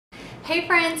Hey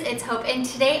friends, it's Hope, and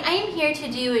today I am here to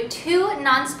do two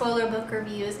non-spoiler book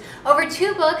reviews over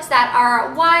two books that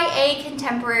are YA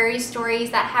contemporary stories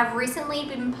that have recently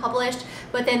been published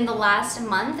within the last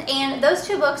month. And those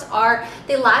two books are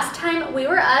The Last Time We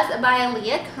Were Us by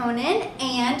Leah Conan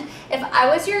and If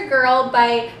I Was Your Girl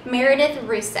by Meredith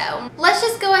Russo. Let's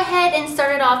just go ahead and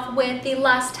start it off with The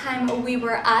Last Time We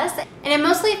Were Us. And it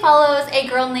mostly follows a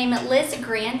girl named Liz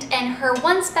Grant and her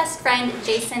once best friend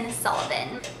Jason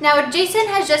Sullivan. Now, Jason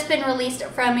has just been released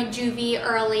from juvie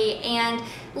early, and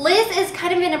Liz is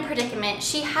kind of in a predicament.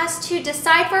 She has to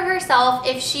decide for herself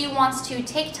if she wants to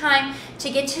take time to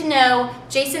get to know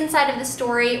Jason's side of the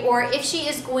story, or if she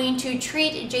is going to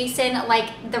treat Jason like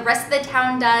the rest of the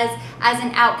town does, as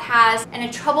an outcast and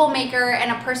a troublemaker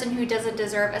and a person who doesn't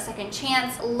deserve a second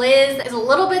chance. Liz is a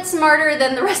little bit smarter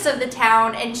than the rest of the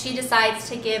town, and she decides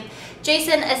to give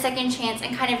Jason a second chance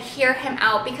and kind of hear him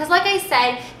out because, like I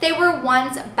said, they were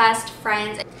once best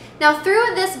friends. Now,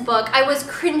 through this book, I was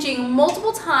cringing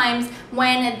multiple times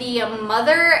when the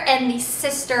mother and the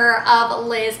sister of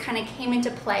Liz kind of came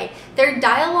into play. Their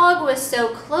dialogue was so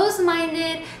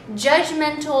close-minded,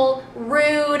 judgmental,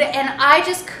 rude, and I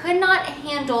just could not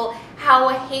handle how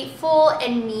hateful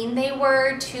and mean they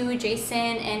were to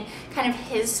Jason and kind of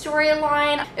his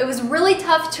storyline. It was really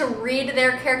tough to read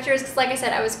their characters because, like I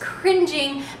said, I was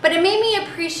cringing, but it made me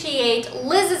appreciate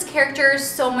Liz's character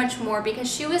so much more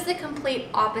because she was the complete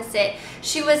opposite.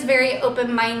 She was very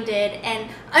open-minded and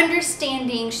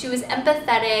understanding. She was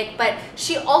empathetic, but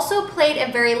she also played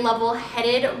a very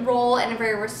level-headed role and a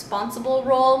very responsible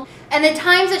role. And the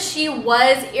times that she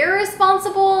was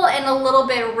irresponsible and a little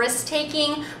bit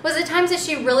risk-taking was the times that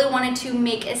she really wanted to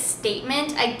make a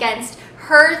statement against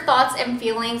her thoughts and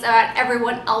feelings about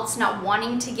everyone else not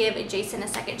wanting to give Jason a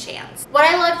second chance. What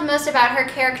I loved most about her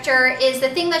character is the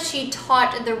thing that she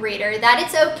taught the reader, that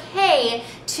it's okay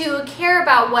to care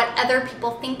about what other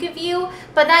people think of you,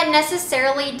 but that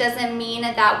necessarily doesn't mean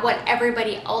that what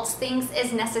everybody else thinks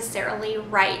is necessarily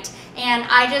right. And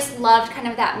I just loved kind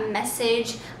of that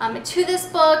message to this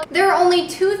book. There are only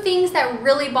two things that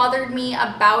really bothered me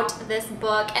about this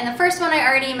book, and the first one I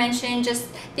already mentioned, just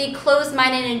the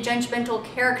closed-minded and judgmental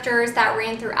characters that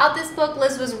ran throughout this book.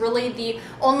 Liz was really the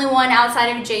only one outside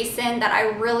of Jason that I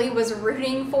really was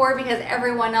rooting for because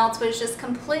everyone else was just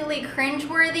completely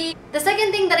cringeworthy. The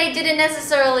second thing that I didn't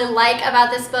necessarily like about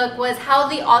this book was how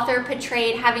the author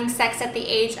portrayed having sex at the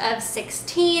age of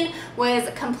 16 was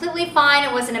completely fine.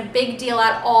 It wasn't a big deal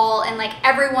at all, and like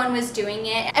everyone was doing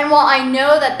it. And while I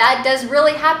know that that does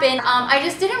really happen, I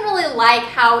just didn't really like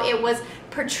how it was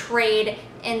portrayed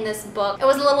in this book. It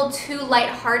was a little too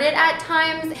lighthearted at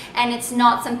times, and it's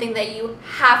not something that you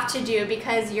have to do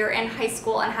because you're in high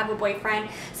school and have a boyfriend.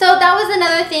 So that was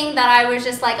another thing that I was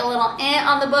just like a little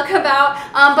on the book about.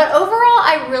 But overall,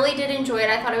 I really did enjoy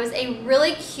it. I thought it was a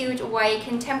really cute YA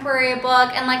contemporary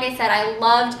book, and like I said, I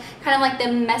loved kind of like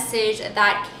the message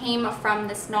that came from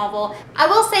this novel. I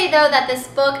will say though that this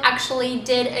book actually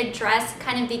did address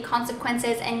kind of the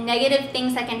consequences and negative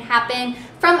things that can happen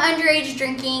from underage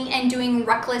drinking and doing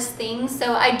reckless things.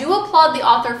 So I do applaud the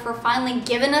author for finally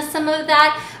giving us some of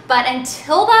that, but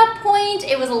until that point,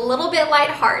 it was a little bit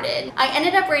lighthearted. I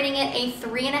ended up rating it a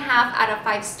 3.5 out of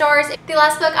 5 stars. The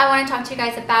last book I want to talk to you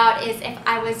guys about is If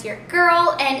I Was Your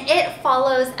Girl, and it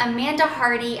follows Amanda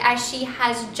Hardy as she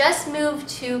has just moved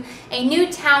to a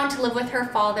new town to live with her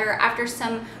father after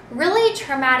some really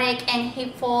traumatic and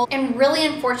hateful and really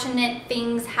unfortunate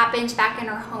things happened back in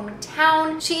her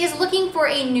hometown. She is looking for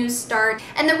a new start,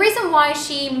 and the reason why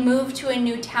she moved to a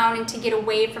new town and to get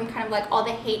away from kind of like all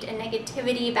the hate and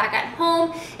negativity back at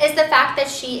home is the fact that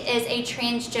she is a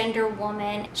transgender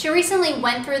woman. She recently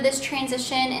went through this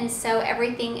transition, and so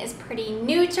everything is pretty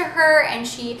new to her, and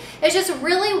she is just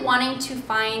really wanting to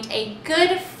find a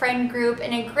good friend group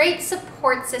and a great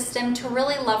support system to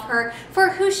really love her for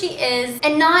who she is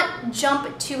and not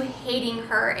jump to hating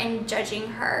her and judging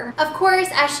her. Of course,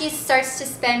 as she starts to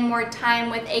spend more time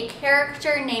with a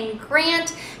character named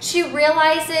Grant, she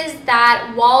realizes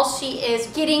that while she is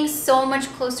getting so much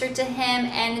closer to him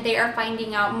and they are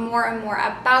finding out more and more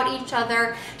about each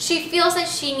other, she feels that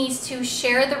she needs to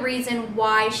share the reason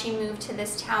why she moved to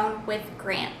this town with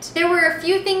Grant. There were a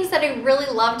few things that I really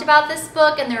loved about this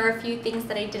book, and there were a few things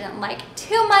that I didn't like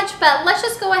too much, but let's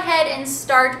just go ahead and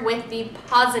start with the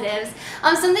positives.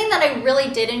 Something that I really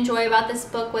did enjoy about this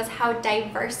book was how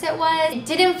diverse it was. It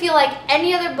didn't feel like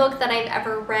any other book that I've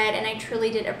ever read, and I truly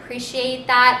did appreciate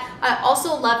that. I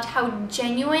also loved how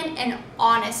genuine and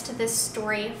honest this story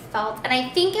story felt. And I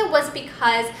think it was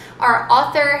because our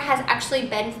author has actually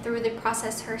been through the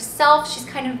process herself. She's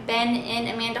kind of been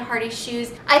in Amanda Hardy's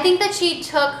shoes. I think that she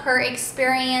took her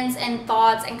experience and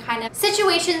thoughts and kind of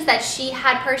situations that she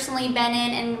had personally been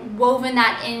in and woven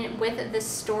that in with the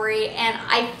story. And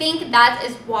I think that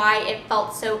is why it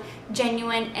felt so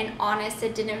genuine and honest.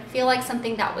 It didn't feel like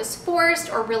something that was forced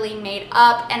or really made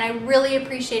up, and I really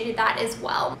appreciated that as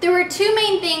well. There were two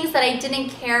main things that I didn't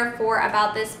care for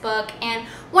about this book, and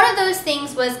one of those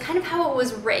things was kind of how it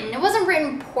was written. It wasn't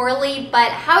written poorly,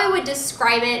 but how I would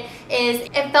describe it is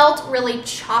it felt really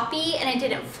choppy and it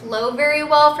didn't flow very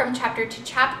well from chapter to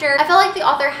chapter. I felt like the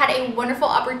author had a wonderful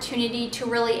opportunity to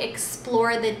really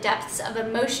explore the depths of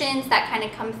emotions that kind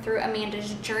of come through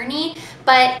Amanda's journey,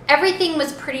 but everything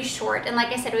was pretty short, and like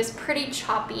I said, it was pretty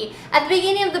choppy. At the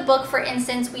beginning of the book, for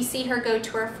instance, we see her go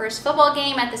to her first football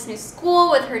game at this new school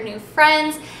with her new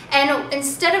friends, and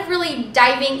instead of really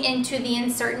diving into the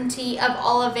uncertainty of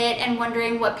all of it and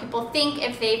wondering what people think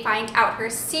if they find out her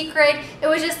secret, it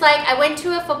was just like, I went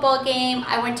to a football game,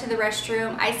 I went to the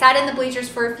restroom, I sat in the bleachers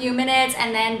for a few minutes,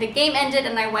 and then the game ended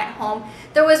and I went home.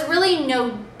 There was really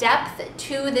no depth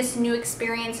to this new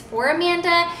experience for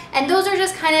Amanda, and those are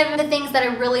just kind of the things that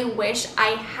I really wish I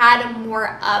had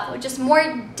more of, just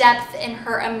more depth in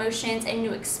her emotions and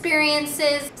new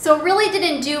experiences. So it really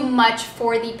didn't do much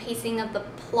for the pacing of the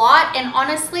plot, and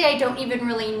honestly, I don't even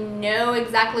really know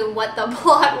exactly what the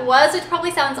plot was, which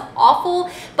probably sounds awful,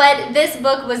 but this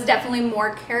book was definitely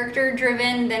more character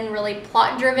driven than really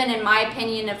plot driven in my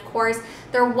opinion. Of course,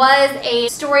 there was a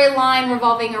storyline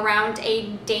revolving around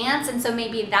a dance, and so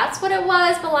maybe that's what it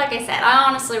was, but like I said, I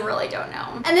honestly really don't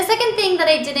know. And the second thing that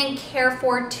I didn't care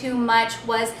for too much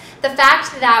was the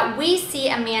fact that we see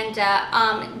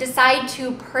Amanda decide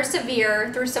to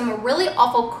persevere through some really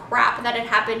awful crap that had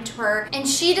happened to her, and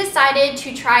she decided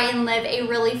to try and live a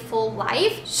really full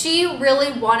life. She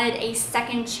really wanted a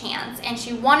second chance, and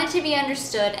she wanted to be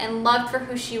understood and loved for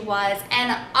who she was,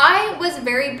 and I was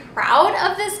very proud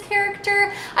of this character.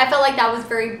 I felt like that was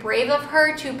very brave of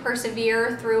her to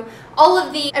persevere through all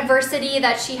of the adversity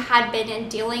that she had been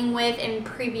dealing with in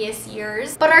previous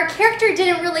years. But our character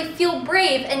didn't really feel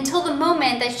brave until the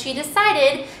moment that she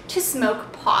decided to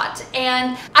smoke pot.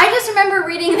 And I just remember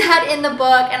reading that in the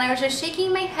book, and I was just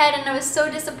shaking my head, and I was so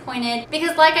disappointed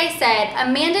because, like I said,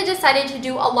 Amanda decided to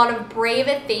do a lot of brave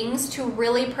things to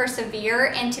really persevere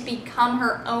and to become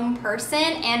her own person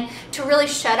and to really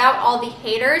shut out all the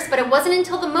haters. But it wasn't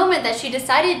until the moment that she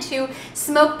decided to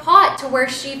smoke pot to where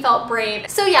she felt brave.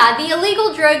 So yeah, the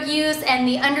illegal drug use and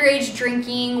the underage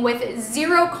drinking with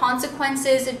zero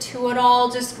consequences to it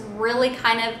all just really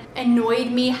kind of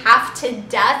annoyed me half to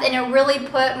death, and it really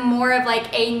put more of like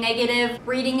a negative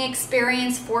reading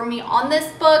experience for me on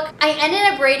this book. I ended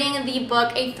up rating the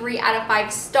book a 3 out of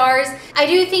 5 stars. I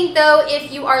do think though,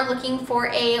 if you are looking for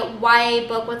a YA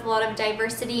book with a lot of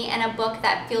diversity and a book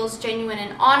that feels genuine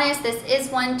and honest, this is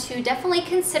one to definitely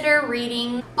consider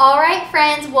reading. Alright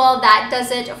friends, well that does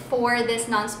it for this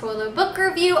non-spoiler book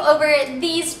review over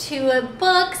these two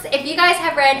books. If you guys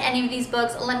have read any of these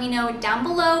books, let me know down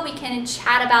below. We can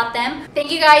chat about them.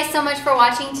 Thank you guys so much for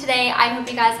watching today. I hope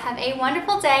you guys have a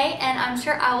wonderful day, and I'm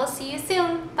sure I will see you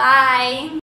soon. Bye!